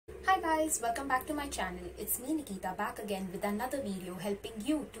guys, welcome back to my channel. It's me Nikita back again with another video helping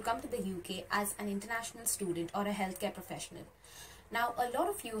you to come to the UK as an international student or a healthcare professional. Now, a lot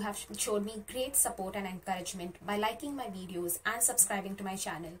of you have showed me great support and encouragement by liking my videos and subscribing to my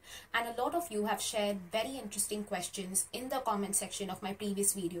channel, and a lot of you have shared very interesting questions in the comment section of my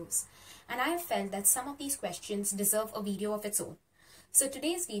previous videos, and I have felt that some of these questions deserve a video of its own. So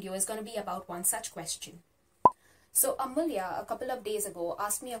today's video is going to be about one such question. So Amulya, a couple of days ago,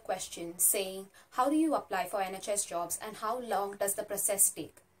 asked me a question saying, how do you apply for NHS jobs and how long does the process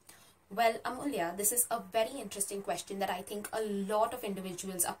take? Well, Amulya, this is a very interesting question that I think a lot of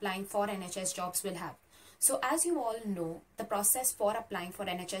individuals applying for NHS jobs will have. So as you all know, the process for applying for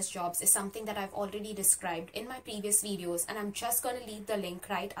NHS jobs is something that I've already described in my previous videos, and I'm just going to leave the link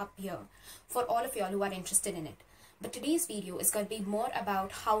right up here for all of y'all who are interested in it. But today's video is going to be more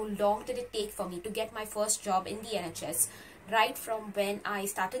about how long did it take for me to get my first job in the NHS, right from when I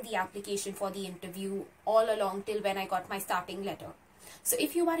started the application for the interview all along till when I got my starting letter. So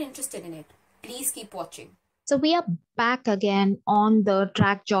if you are interested in it, please keep watching. So we are back again on the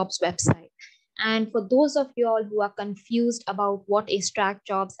Track Jobs website. And for those of you all who are confused about what is Track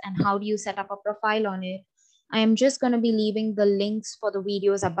Jobs and how do you set up a profile on it, I am just going to be leaving the links for the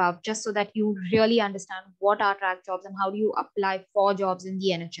videos above just so that you really understand what are Track Jobs and how do you apply for jobs in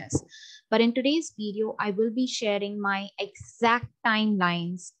the NHS. But in today's video, I will be sharing my exact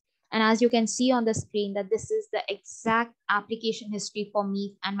timelines. And as you can see on the screen that this is the exact application history for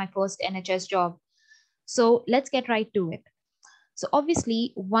me and my first NHS job. So let's get right to it. So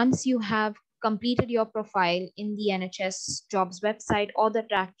obviously, once you have completed your profile in the NHS jobs website or the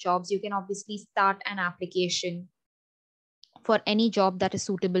Track Jobs, you can obviously start an application for any job that is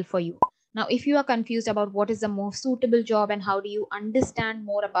suitable for you. Now, if you are confused about what is the most suitable job and how do you understand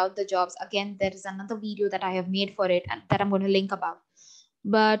more about the jobs, again, there is another video that I have made for it and that I'm going to link above.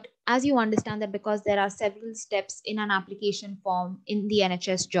 But as you understand that because there are several steps in an application form in the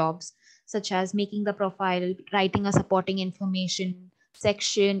NHS jobs, such as making the profile, writing a supporting information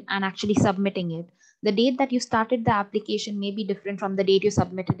section, and actually submitting it. The date that you started the application may be different from the date you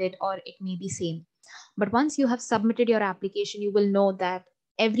submitted it, or it may be same. But once you have submitted your application, you will know that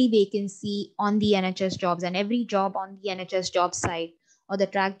every vacancy on the NHS jobs and every job on the NHS job site or the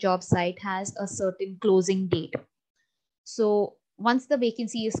Track job site has a certain closing date. So once the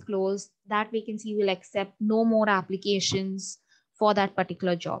vacancy is closed, that vacancy will accept no more applications for that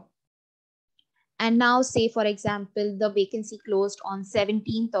particular job. And now say, for example, the vacancy closed on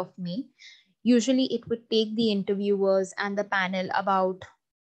 17th of May. Usually it would take the interviewers and the panel about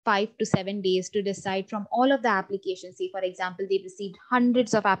 5 to 7 days to decide from all of the applications. Say, for example, they received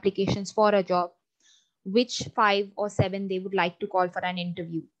hundreds of applications for a job, which 5 or 7 they would like to call for an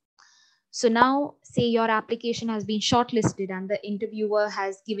interview. So now say your application has been shortlisted and the interviewer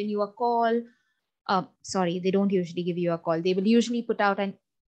has given you a call. Sorry, they don't usually give you a call. They will usually put out a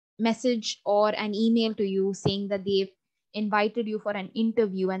message or an email to you saying that they've invited you for an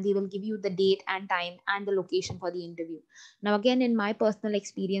interview and they will give you the date and time and the location for the interview. Now, again, in my personal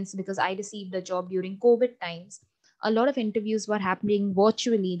experience, because I received a job during COVID times, a lot of interviews were happening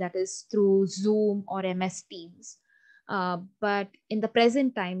virtually, that is through Zoom or MS Teams. But in the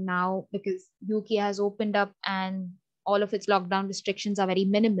present time now, because UK has opened up and all of its lockdown restrictions are very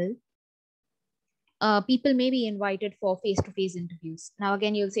minimal, people may be invited for face-to-face interviews. Now,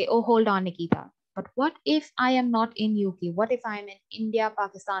 again, you'll say, oh, hold on, Nikita. But what if I am not in UK? What if I'm in India,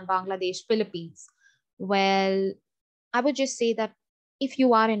 Pakistan, Bangladesh, Philippines? Well, I would just say that if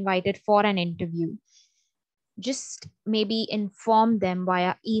you are invited for an interview, just maybe inform them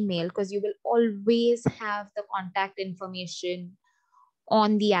via email, because you will always have the contact information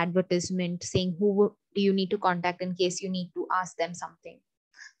on the advertisement saying who do you need to contact in case you need to ask them something.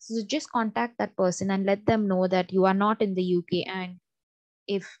 So just contact that person and let them know that you are not in the UK, and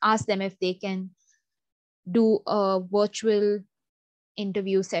ask them if they can do a virtual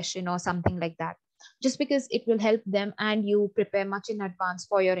interview session or something like that, just because it will help them and you prepare much in advance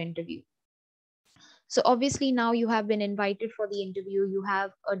for your interview. So obviously now you have been invited for the interview, you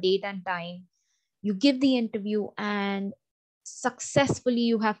have a date and time, you give the interview and successfully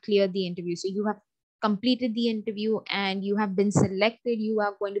you have cleared the interview. So you have completed the interview and you have been selected, you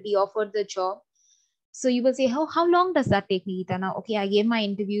are going to be offered the job. So you will say, how long does that take, Nikita? Now, okay, I gave my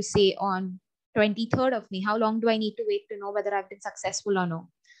interview, say on 23rd of May. How long do I need to wait to know whether I've been successful or no?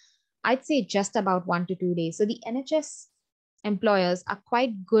 I'd say just about 1 to 2 days. So the NHS employers are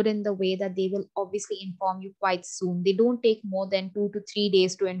quite good in the way that they will obviously inform you quite soon. They don't take more than 2 to 3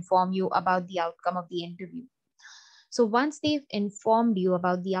 days to inform you about the outcome of the interview. So once they've informed you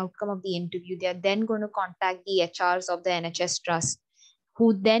about the outcome of the interview, they're then going to contact the HRs of the NHS trust,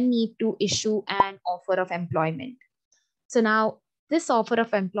 who then need to issue an offer of employment. So now this offer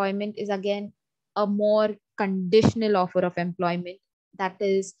of employment is again a more conditional offer of employment. That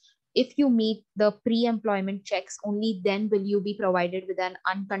is, if you meet the pre-employment checks, only then will you be provided with an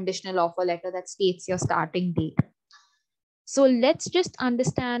unconditional offer letter that states your starting date. So let's just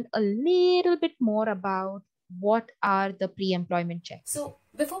understand a little bit more about what are the pre-employment checks. So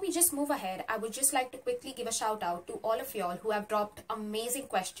before we just move ahead, I would just like to quickly give a shout out to all of y'all who have dropped amazing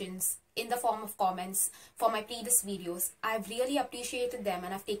questions in the form of comments for my previous videos. I've really appreciated them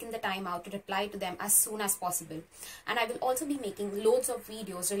and I've taken the time out to reply to them as soon as possible. And I will also be making loads of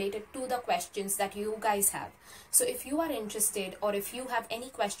videos related to the questions that you guys have. So if you are interested, or if you have any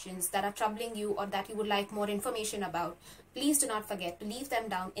questions that are troubling you or that you would like more information about, please do not forget to leave them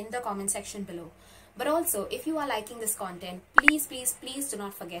down in the comment section below. But also, if you are liking this content, please do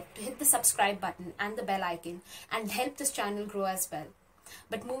not forget to hit the subscribe button and the bell icon and help this channel grow as well.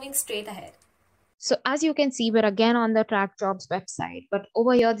 But moving straight ahead. So as you can see, we're again on the Track Jobs website, but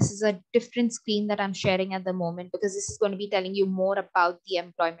over here, this is a different screen that I'm sharing at the moment because this is going to be telling you more about the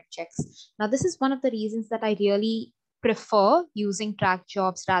employment checks. Now, this is one of the reasons that I really prefer using Track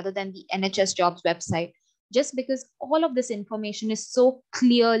Jobs rather than the NHS Jobs website, just because all of this information is so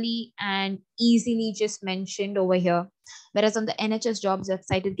clearly and easily just mentioned over here. Whereas on the NHS Jobs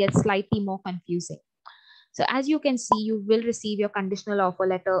website, it gets slightly more confusing. So as you can see, you will receive your conditional offer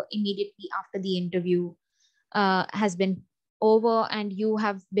letter immediately after the interview has been over and you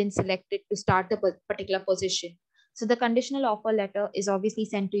have been selected to start the particular position. So the conditional offer letter is obviously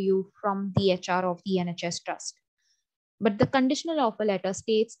sent to you from the HR of the NHS Trust. But the conditional offer letter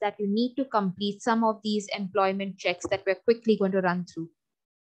states that you need to complete some of these employment checks that we're quickly going to run through.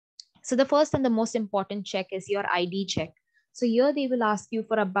 So the first and the most important check is your ID check. So here they will ask you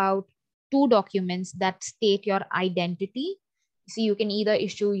for about 2 documents that state your identity. So you can either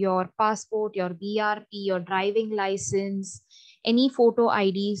issue your passport, your BRP, your driving license, any photo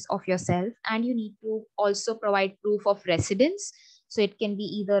IDs of yourself, and you need to also provide proof of residence. So it can be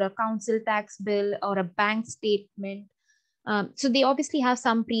either a council tax bill or a bank statement. So they obviously have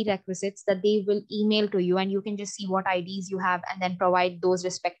some prerequisites that they will email to you, and you can just see what IDs you have and then provide those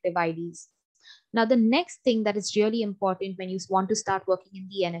respective IDs. Now, the next thing that is really important when you want to start working in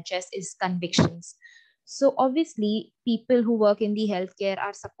the NHS is convictions. So obviously, people who work in the healthcare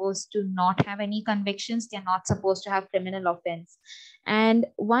are supposed to not have any convictions. They're not supposed to have criminal offense. And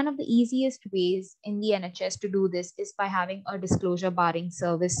one of the easiest ways in the NHS to do this is by having a disclosure barring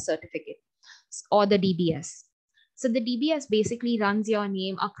service certificate, or the DBS. So the DBS basically runs your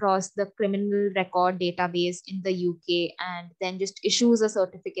name across the criminal record database in the UK and then just issues a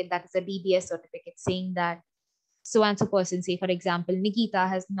certificate that is a DBS certificate saying that so-and-so person, say for example, Nikita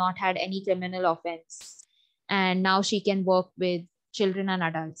has not had any criminal offense and now she can work with children and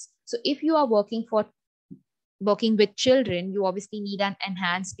adults. So if you are working with children, you obviously need an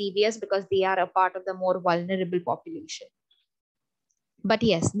enhanced DBS because they are a part of the more vulnerable population. But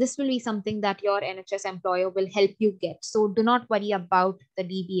yes, this will be something that your NHS employer will help you get. So do not worry about the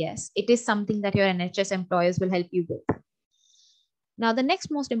DBS. It is something that your NHS employers will help you with. Now, the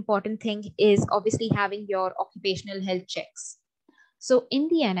next most important thing is obviously having your occupational health checks. So in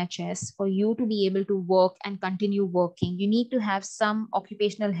the NHS, for you to be able to work and continue working, you need to have some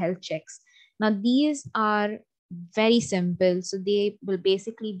occupational health checks. Now, these are very simple. So they will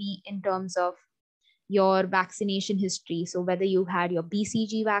basically be in terms of your vaccination history. So whether you had your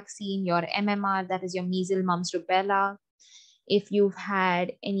BCG vaccine, your MMR, that is your measles, mumps, rubella, if you've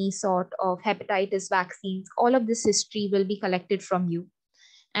had any sort of hepatitis vaccines, all of this history will be collected from you.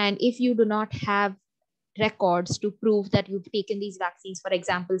 And if you do not have records to prove that you've taken these vaccines, for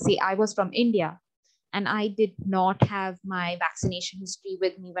example, say I was from India and I did not have my vaccination history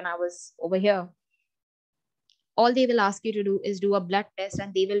with me when I was over here, all they will ask you to do is do a blood test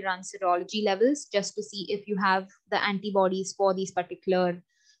and they will run serology levels just to see if you have the antibodies for these particular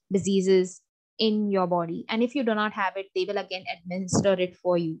diseases in your body. And if you do not have it, they will again administer it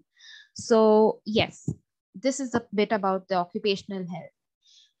for you. So yes, this is a bit about the occupational health.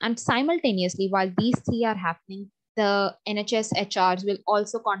 And simultaneously, while these 3 are happening, the NHS HRs will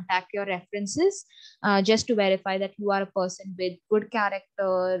also contact your references just to verify that you are a person with good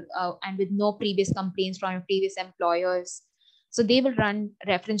character and with no previous complaints from your previous employers. So they will run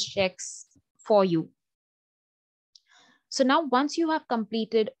reference checks for you. So now once you have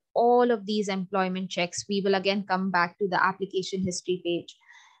completed all of these employment checks, we will again come back to the application history page.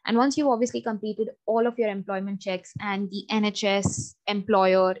 And once you've obviously completed all of your employment checks and the NHS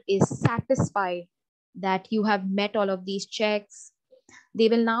employer is satisfied that you have met all of these checks, they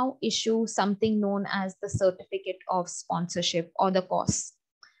will now issue something known as the certificate of sponsorship or the COS.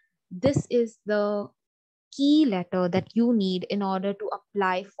 This is the key letter that you need in order to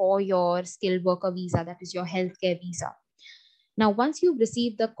apply for your skilled worker visa, that is your healthcare visa. Now, once you've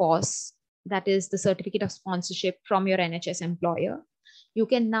received the COS, that is the certificate of sponsorship from your NHS employer, you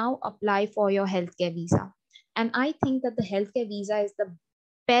can now apply for your healthcare visa. And I think that the healthcare visa is the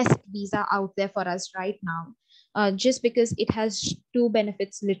best visa out there for us right now, just because it has two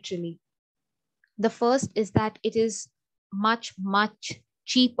benefits literally. The first is that it is much, much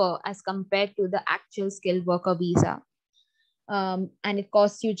cheaper as compared to the actual skilled worker visa. And it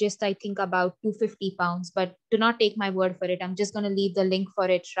costs you just, I think, about £250. But do not take my word for it. I'm just going to leave the link for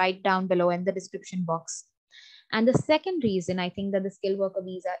it right down below in the description box. And the second reason I think that the skilled worker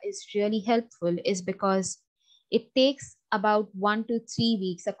visa is really helpful is because it takes about 1 to 3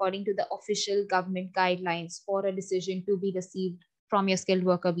 weeks, according to the official government guidelines, for a decision to be received from your skilled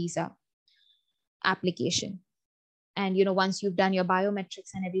worker visa application. And, once you've done your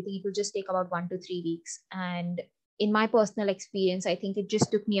biometrics and everything, it will just take about 1 to 3 weeks. And in my personal experience, I think it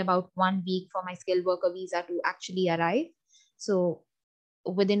just took me about 1 week for my skilled worker visa to actually arrive. So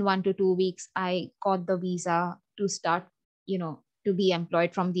within 1 to 2 weeks, I got the visa to start, to be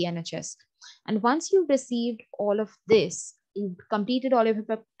employed from the NHS. And once you've received all of this, you've completed all of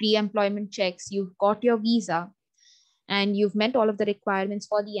your pre-employment checks, you've got your visa, and you've met all of the requirements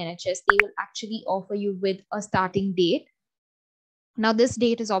for the NHS, they will actually offer you with a starting date. Now, this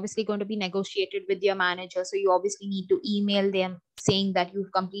date is obviously going to be negotiated with your manager. So you obviously need to email them saying that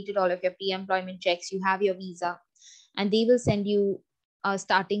you've completed all of your pre-employment checks, you have your visa, and they will send you a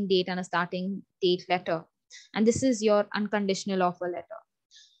starting date and a starting date letter. And this is your unconditional offer letter.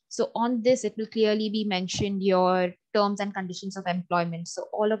 So on this, it will clearly be mentioned your terms and conditions of employment. So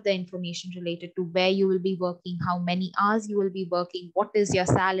all of the information related to where you will be working, how many hours you will be working, what is your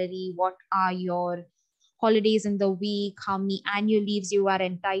salary, what are your holidays in the week, how many annual leaves you are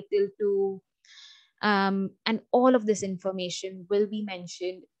entitled to. And all of this information will be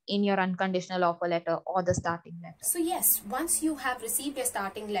mentioned in your unconditional offer letter or the starting letter. So yes, once you have received your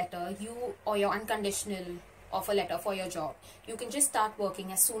starting letter, or your unconditional offer letter for your job, you can just start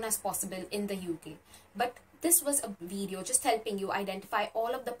working as soon as possible in the UK. But this was a video just helping you identify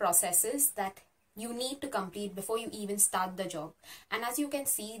all of the processes that you need to complete before you even start the job. And as you can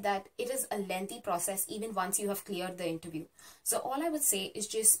see that it is a lengthy process even once you have cleared the interview. So all I would say is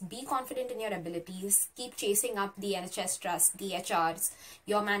just be confident in your abilities, keep chasing up the NHS Trust, the HRs,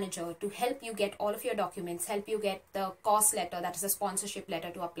 your manager to help you get all of your documents, help you get the COS letter, that is a sponsorship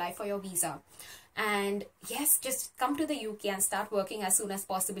letter to apply for your visa. And yes, just come to the UK and start working as soon as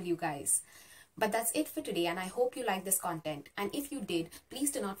possible, you guys. But that's it for today, and I hope you liked this content. And if you did,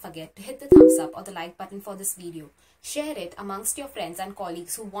 please do not forget to hit the thumbs up or the like button for this video. Share it amongst your friends and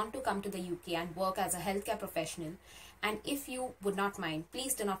colleagues who want to come to the UK and work as a healthcare professional. And if you would not mind,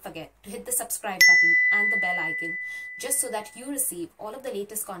 please do not forget to hit the subscribe button and the bell icon, just so that you receive all of the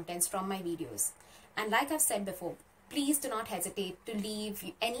latest contents from my videos. And like I've said before, please do not hesitate to leave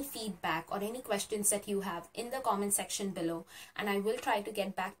any feedback or any questions that you have in the comment section below, and I will try to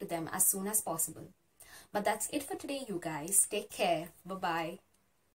get back to them as soon as possible. But that's it for today, you guys. Take care. Bye-bye.